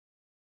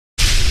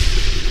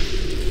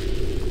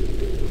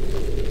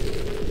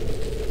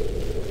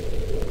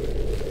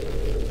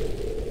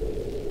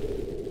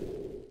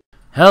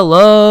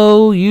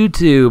Hello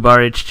YouTube,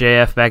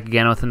 RHJF back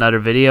again with another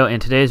video,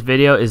 and today's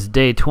video is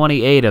day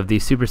 28 of the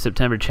Super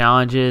September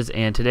challenges,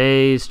 and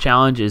today's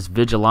challenge is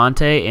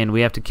Vigilante, and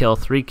we have to kill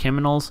 3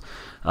 criminals.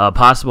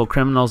 Possible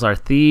criminals are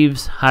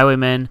thieves,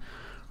 highwaymen,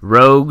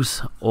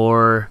 rogues,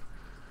 or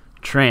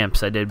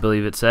tramps, I did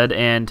believe it said.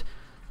 And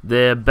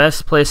the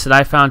best place that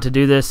I found to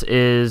do this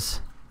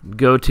is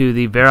go to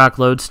the Varrock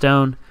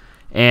Lodestone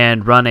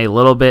and run a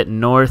little bit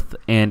north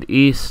and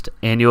east,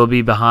 and you'll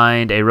be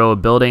behind a row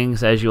of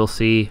buildings, as you'll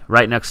see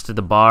right next to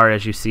the bar,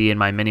 as you see in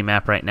my mini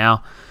map right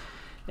now.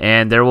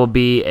 And there will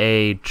be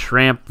a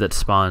tramp that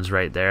spawns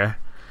right there,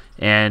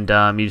 and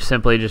you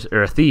simply just,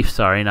 or a thief,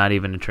 sorry, not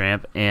even a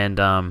tramp, and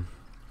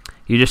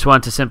you just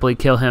want to simply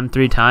kill him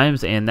 3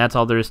 times, and that's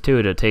all there is to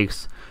it. It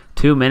takes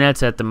 2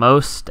 minutes at the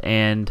most,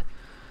 and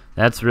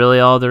that's really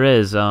all there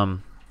is.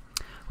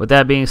 With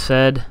that being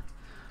said,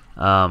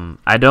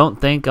 I don't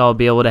think I'll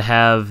be able to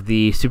have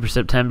the Super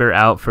September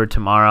out for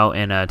tomorrow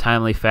in a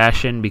timely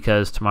fashion,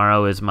 because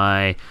tomorrow is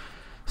my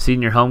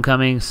senior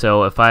homecoming.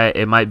 So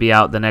it might be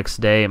out the next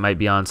day, it might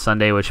be on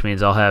Sunday, which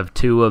means I'll have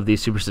 2 of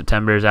these Super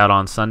Septembers out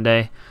on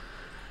Sunday,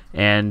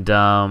 and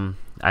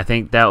I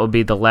think that will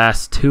be the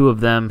last 2 of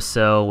them.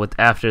 So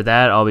after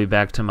that, I'll be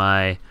back to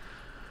my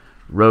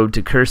Road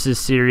to Curses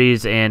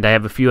series, and I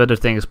have a few other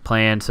things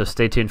planned, so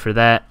stay tuned for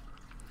that.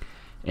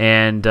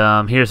 And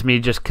here's me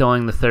just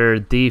killing the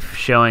 3rd thief,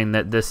 showing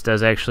that this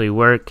does actually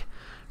work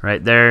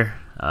right there.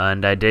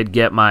 And I did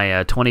get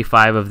my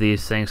 25 of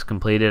these things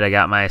completed. I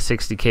got my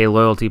 60k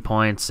loyalty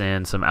points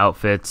and some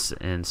outfits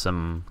and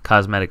some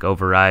cosmetic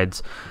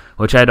overrides,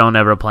 which I don't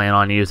ever plan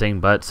on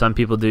using, but some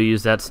people do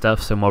use that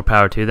stuff, so more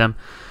power to them.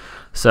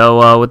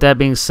 So with that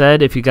being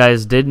said, if you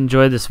guys did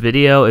enjoy this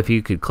video, if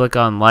you could click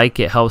on like,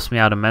 it helps me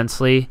out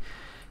immensely.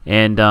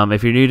 And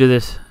if you're new to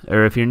this,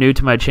 or if you're new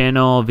to my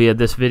channel via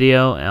this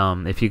video,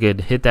 if you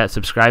could hit that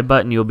subscribe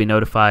button, you'll be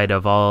notified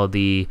of all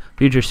the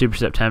future Super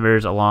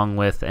Septembers, along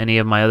with any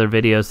of my other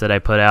videos that I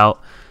put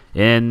out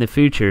in the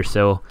future.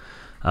 So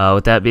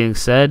with that being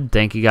said,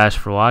 thank you guys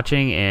for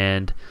watching,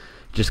 and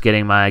just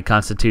getting my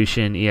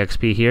Constitution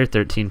EXP here,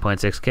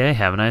 13.6k.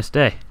 Have a nice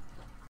day.